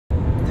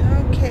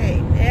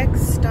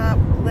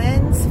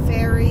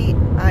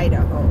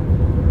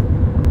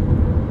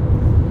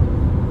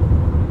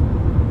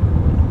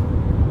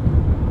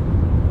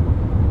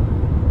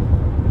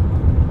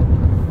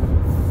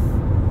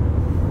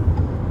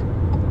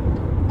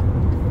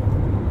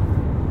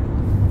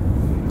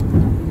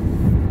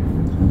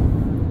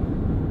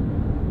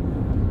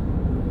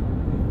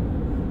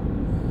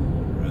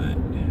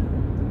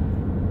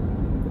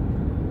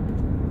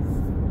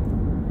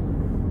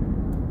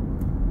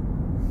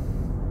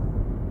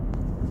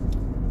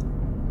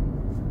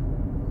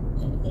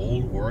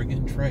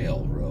Oregon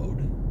Trail Road,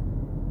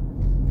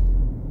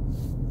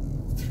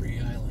 3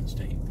 Island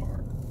State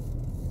Park,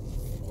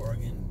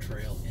 Oregon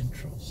Trail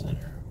Intro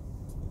Center.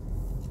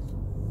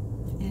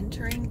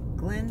 Entering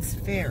Glenns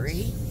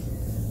Ferry,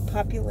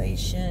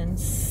 population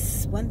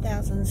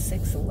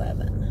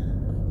 1,611.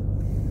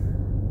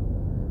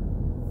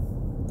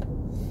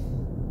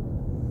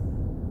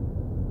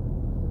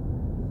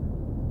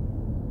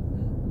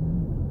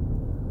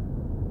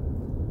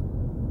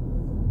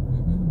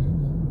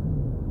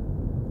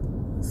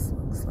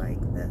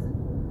 Like the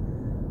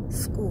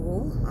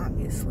school,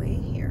 obviously,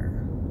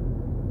 here.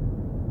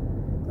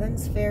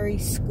 Glenns Ferry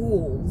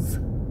Schools.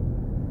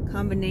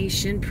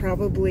 Combination,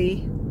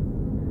 probably.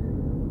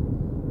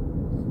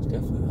 It's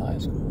definitely the high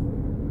school.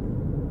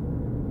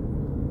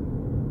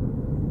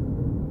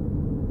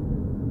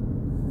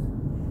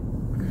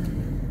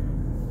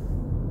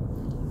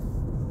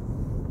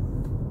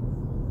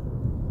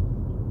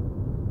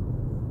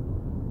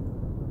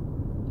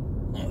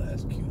 Oh,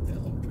 that's cute, that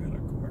little trailer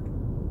court.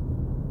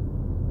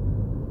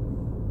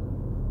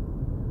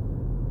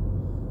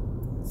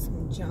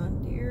 Some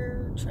John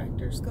Deere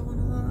tractors going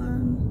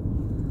on.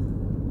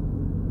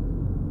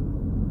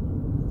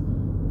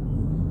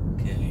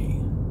 Okay.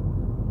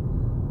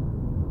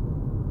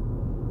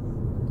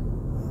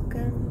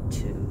 Welcome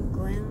to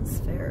Glenns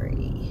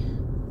Ferry.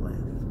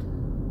 Left.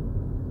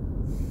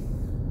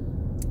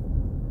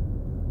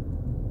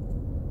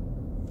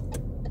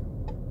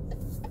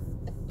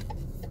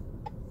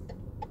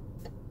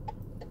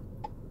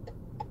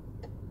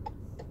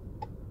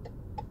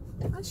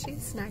 Oh,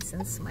 she's nice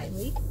and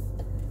smiley.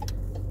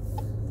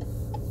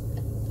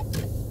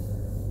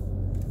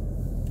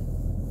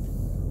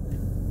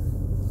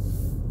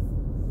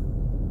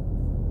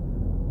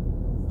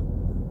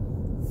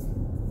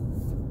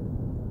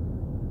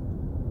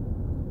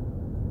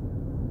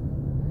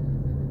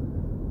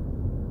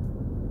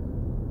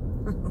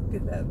 Look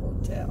at that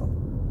hotel.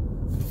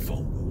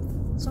 Phone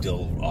booth.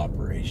 Still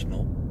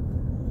operational.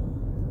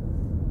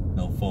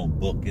 No phone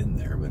book in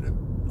there, but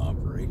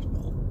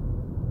operational.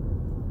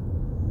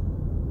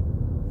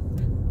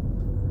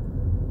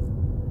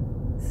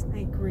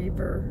 Snake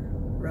River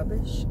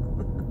rubbish.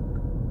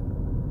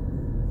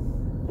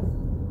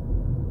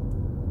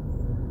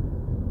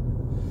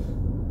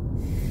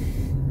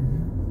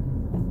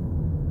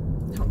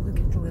 Oh, look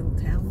at the little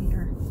town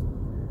here.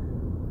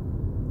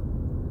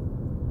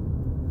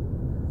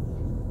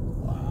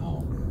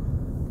 Wow.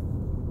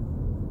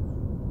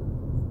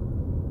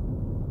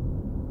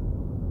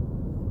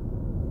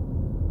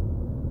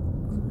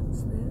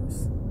 What's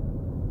this?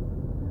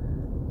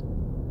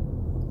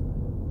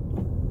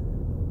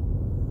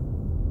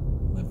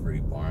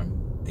 Livery Farm,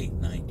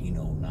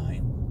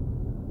 1909.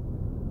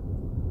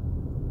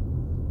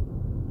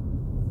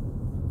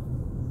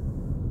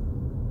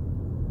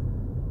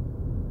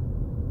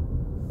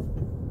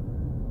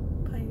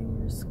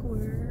 Pioneer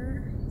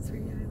Square, 3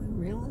 Island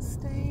Real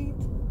Estate.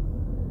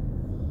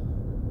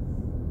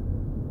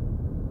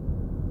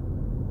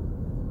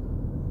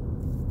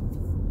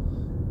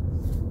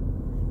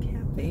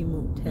 Cafe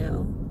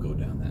Motel. Go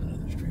down that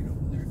other street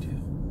over there too.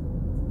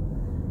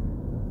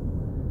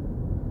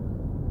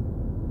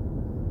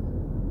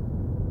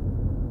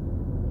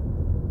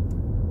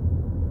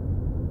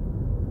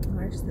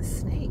 Where's the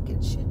snake?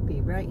 It should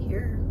be right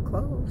here,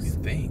 close. You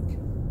think?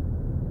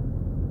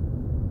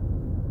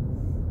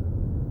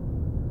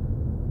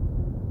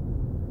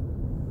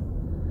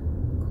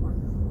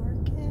 Corner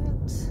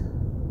Market.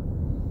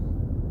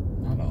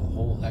 Not a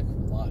whole heck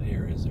of a lot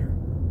here, is there?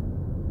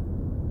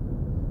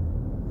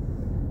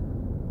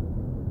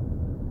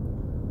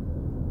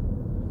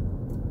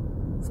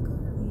 Let's go to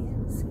the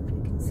end and see if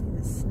we can see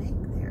the snake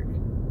there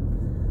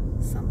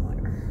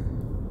somewhere.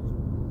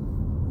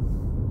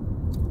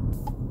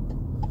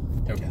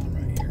 Go down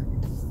right here.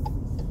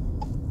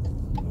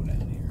 Go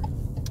down here.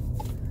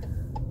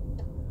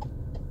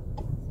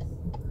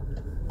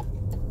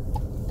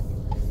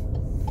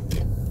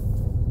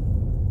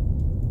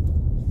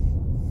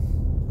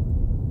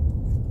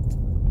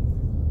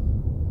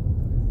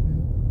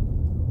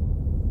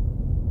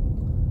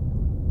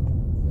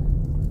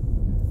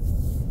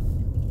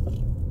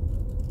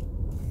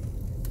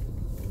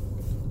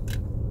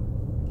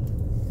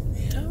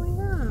 Oh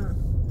yeah.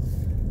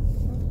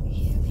 What we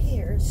have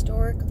here,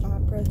 Historic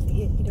Opera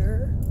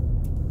Theater.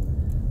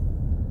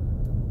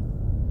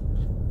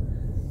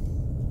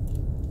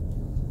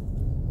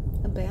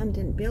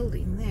 Abandoned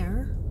building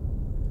there.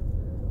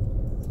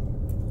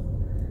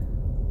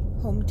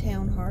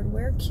 Hometown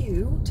Hardware,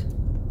 cute.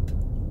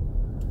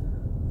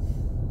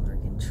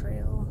 Oregon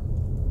Trail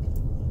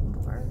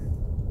Bar.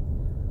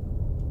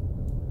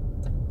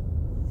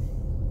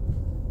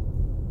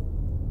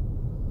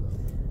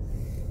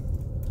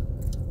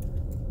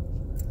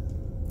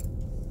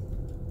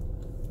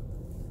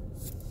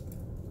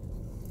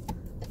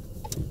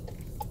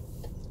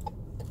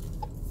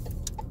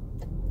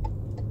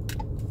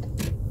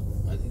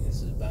 I think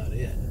this is about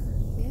it.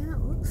 Yeah,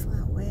 it looks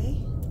that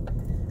way.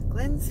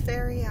 Glenns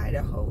Ferry,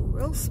 Idaho.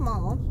 Real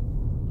small.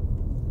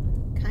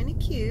 Kind of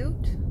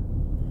cute.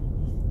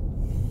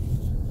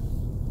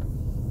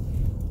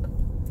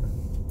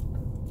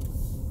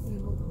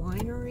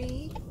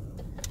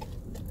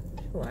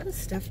 A lot of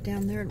stuff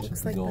down there. It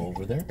looks like go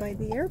over there by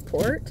the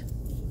airport.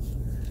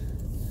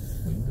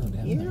 We can go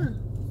down there.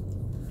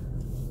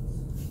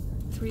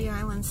 3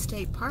 Island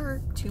State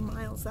Park, 2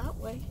 miles that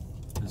way.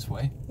 This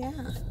way?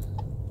 Yeah.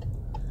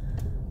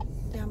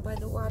 Down by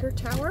the water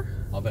tower.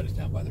 I'll bet it's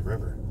down by the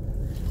river.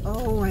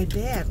 Oh, I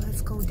bet.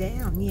 Let's go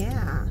down.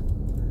 Yeah.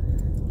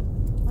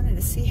 Wanted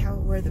to see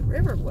where the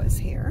river was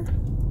here.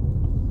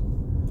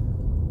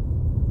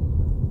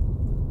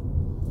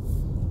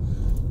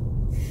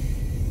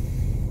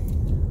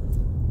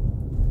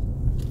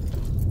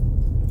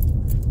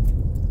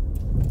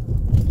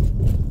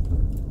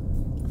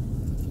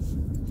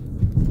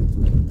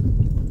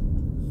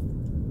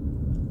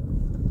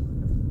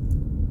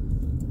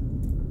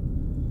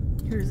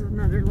 Here's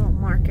another little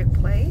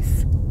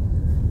marketplace.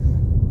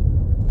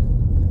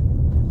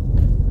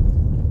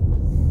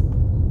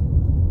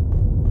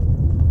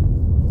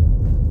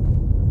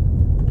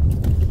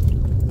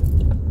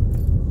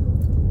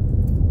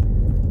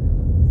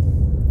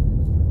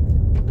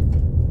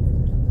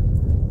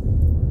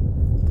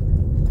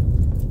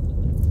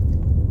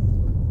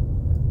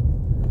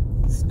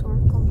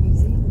 Historical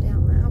museum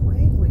down that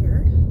way.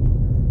 Weird.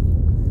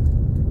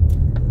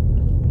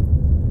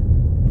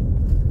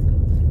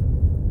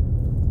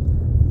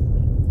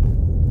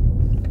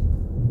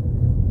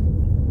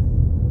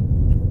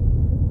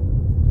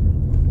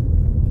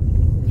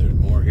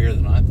 Here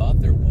than I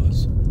thought there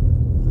was.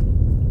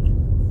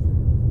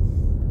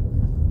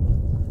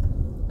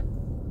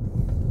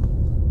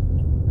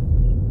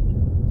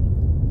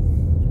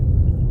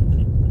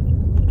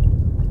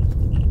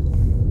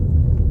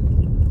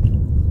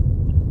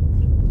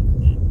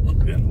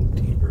 Look at that old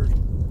T-bird.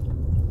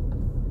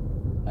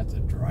 That's a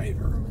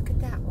driver. Oh, look at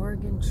that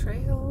Oregon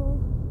Trail.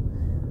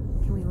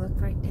 Can we look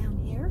right down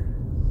here?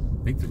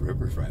 I think the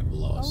river's right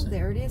below us. Oh,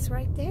 there it is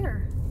right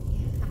there.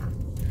 Yeah.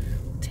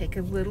 Take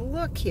a little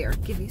look here.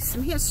 Give you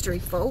some history,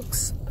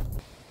 folks.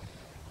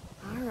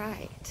 All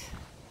right.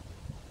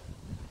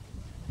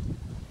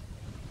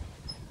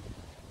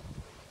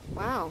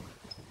 Wow.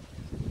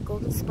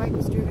 Golden Spike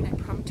was driven at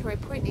Promontory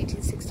Point in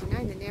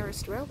 1869. The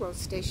nearest railroad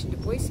station to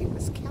Boise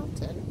was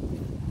Kelton,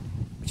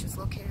 which was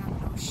located on the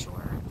north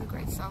shore of the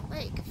Great Salt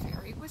Lake. A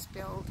ferry was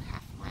built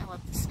half a mile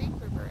up the Snake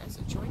River as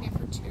a joint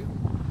effort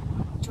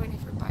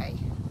by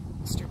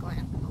Mr.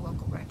 Glenn, a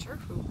local rancher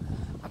who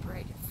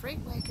operated freight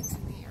wagons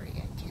in the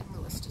area, and Ken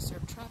Lewis to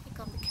serve traffic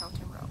on the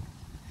Kelton Road.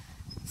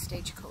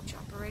 Stagecoach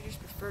operators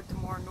preferred the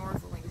more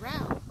northerly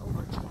route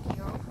over King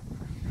Hill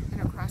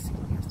and are crossing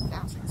near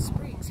Thousand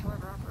Springs.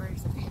 However,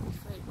 operators of heavy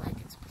freight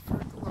wagons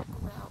preferred the local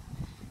route.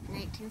 In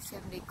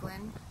 1870,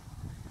 Glenn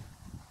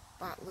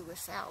bought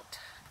Lewis out.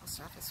 A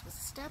post office was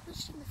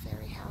established in the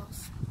ferry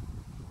house,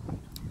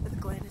 with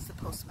Glenn as the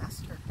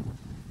postmaster.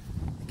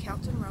 The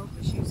Kelton Road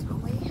was used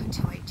only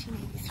until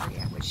 1883,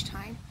 at which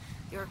time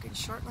the Oregon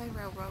Short Line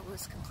Railroad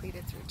was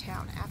completed through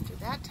town. After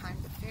that time,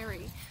 the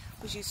ferry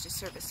was used to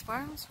service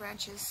farms,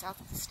 ranches south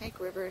of the Snake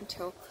River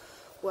until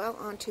well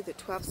onto the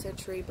 12th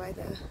century by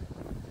the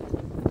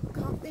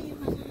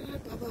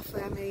Bubba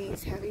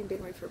families, having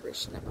been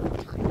refurbished a number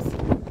of times.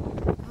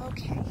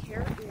 Okay,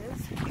 here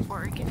is the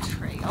Oregon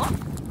Trail.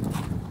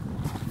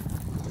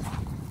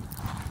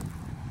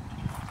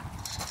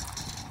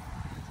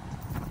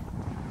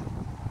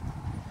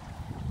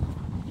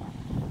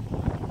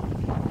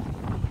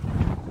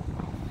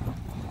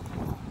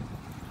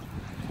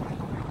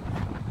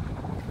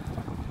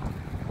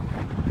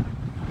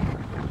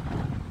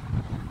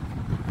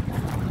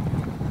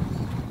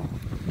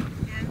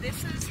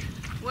 This is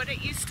what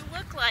it used to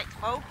look like,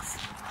 folks.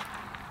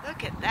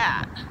 Look at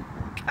that.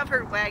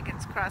 Covered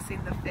wagons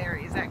crossing the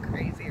ferry. Is that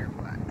crazy or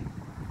what?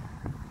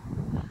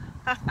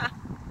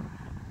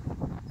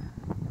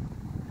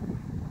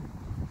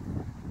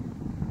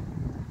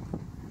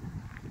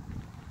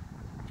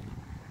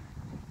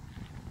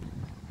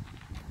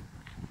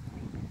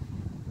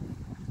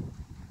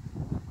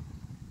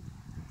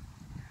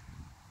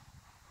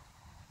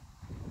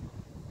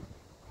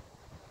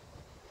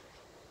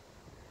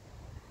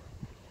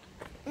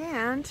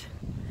 And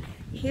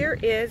here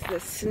is the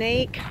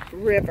Snake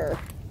River.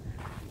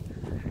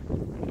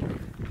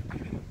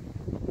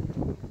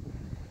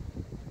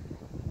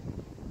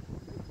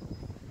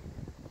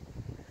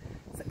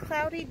 It's a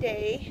cloudy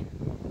day.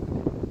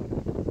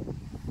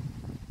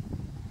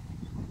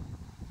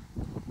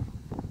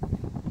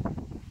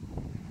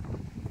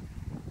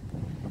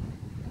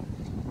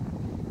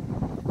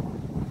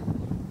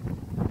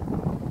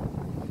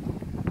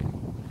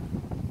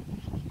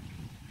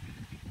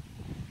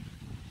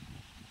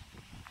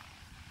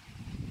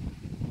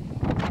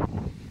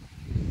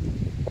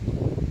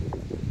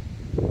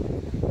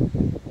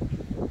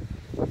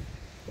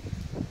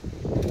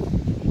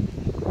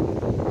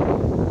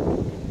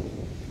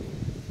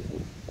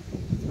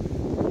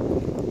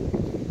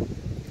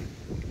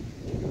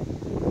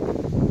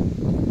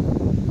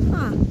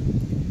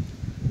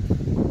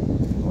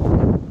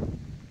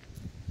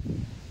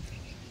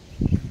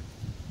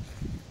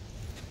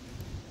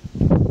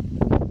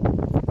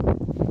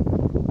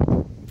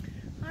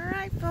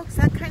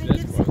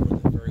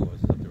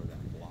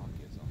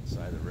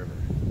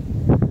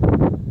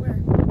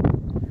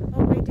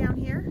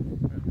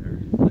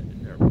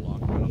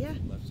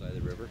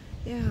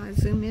 Yeah, I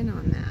zoom in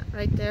on that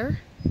right there.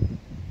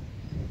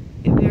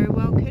 It very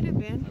well could have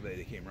been. I bet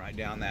they came right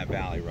down that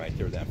valley right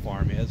there. That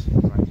farm is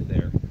right to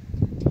there.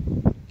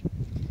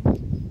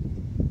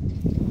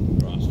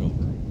 Crossed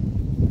over.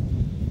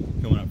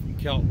 Coming up from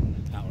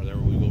Kelton. Out there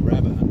we go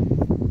rabbit hunting.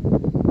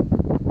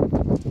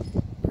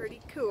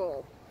 Pretty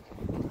cool.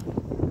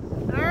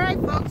 Alright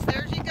folks,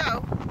 there you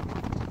go.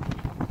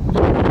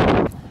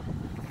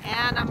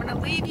 And I'm going to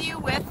leave you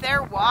with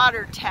their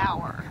water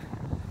tower.